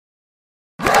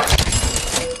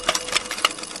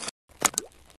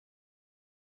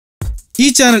ഈ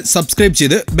channel subscribe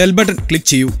ചെയ്ത് bell button click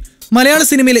ചെയ്യൂ. മലയാള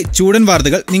സിനിമയിലെ ചൂടൻ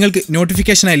വാർത്തകൾ നിങ്ങൾക്ക്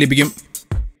നോട്ടിഫിക്കേഷനായി ലഭിക്കും.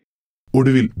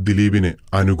 ഒടുവിൽ ദിലീപിന്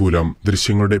അനുകൂലം.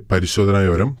 ദൃശ്യങ്ങളുടെ പരിശോധനാ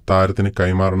വിവരം താരത്തിന്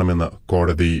കൈമാറണമെന്ന്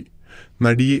കോടതി.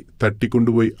 നടിയെ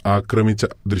തട്ടിക്കൊണ്ടുപോയി ആക്രമിച്ച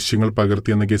ദൃശ്യങ്ങൾ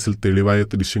പകർത്തിയെന്ന കേസിൽ തെളിവായ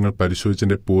ദൃശ്യങ്ങൾ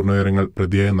പരിശോധിച്ചതിന്റെ പൂർണ്ണവിവരങ്ങൾ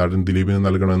പ്രതിയായ നടൻ ദിലീപിന്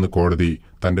നൽകണമെന്ന് കോടതി.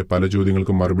 തന്റെ പല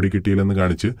ചോദ്യങ്ങൾക്കും മറുപടി കിട്ടിയില്ലെന്ന്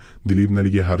കാണിച്ച് ദിലീപ്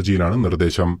നൽകിയ ഹർജിയിലാണ്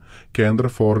നിർദ്ദേശം. കേന്ദ്ര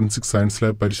ഫോറൻസിക് സയൻസ്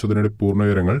ലാബ് പരിശോധനയുടെ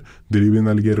പൂർണ്ണവിവരങ്ങൾ ദിലീപിന്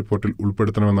നൽകിയ റിപ്പോർട്ടിൽ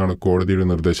ഉൾപ്പെടുത്തണമെന്നാണ് കോടതിയുടെ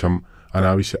നിർദ്ദേശം.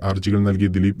 അനാവശ്യ ഹർജികൾ നൽകി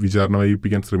ദിലീപ് വിചാരണ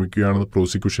വൈകിപ്പിക്കാൻ ശ്രമിക്കുകയാണെന്ന്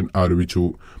പ്രോസിക്യൂഷൻ ആരോപിച്ചു.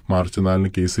 മാർച്ച് 4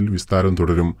 കേസിൽ വിസ്താരം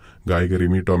തുടരും. ഗായിക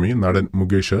റിമി ടോമി, നടൻ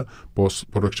Mukesh, post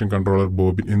production controller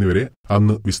bobbin എന്നിവരെ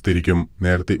അന്ന് വിസ്തരിക്കും.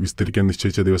 നേരത്തെ വിസ്തരിക്കാൻ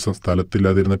നിശ്ചയിച്ച ദിവസം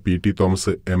സ്ഥലത്തില്ലാതിരുന്ന PT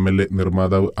തോമസ്, MLA,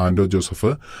 നിർമ്മാതാവ് ആന്റോ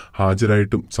ജോസഫ്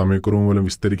ഹാജരായിട്ടും സമയക്കുറവ് മൂലം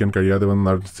വിസ്തരിക്കാൻ കഴിയാതെ വന്ന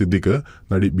നടൻ സിദ്ദിഖ്,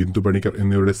 നടി ബിന്ദു പണിക്കർ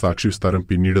എന്നിവരുടെ സാക്ഷി വിസ്താരം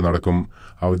പിന്നീട് നടക്കും.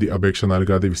 അവധി അപേക്ഷ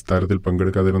നൽകാതെ വിസ്താരത്തിൽ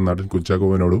പങ്കെടുക്കാതിരുന്ന നടൻ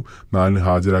കുഞ്ചാക്കോവിനോടും 4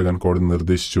 ഹാജരാകാൻ കോടതി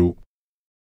നിർദ്ദേശിച്ചു.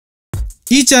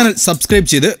 ഈ ചാനൽ സബ്സ്ക്രൈബ്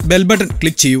ചെയ്ത് ബെൽ ബട്ടൺ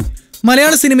ക്ലിക്ക് ചെയ്യൂ.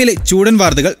 മലയാള സിനിമയിലെ ചൂടൻ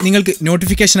വാർത്തകൾ നിങ്ങൾക്ക്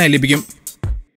നോട്ടിഫിക്കേഷനായി ലഭിക്കും.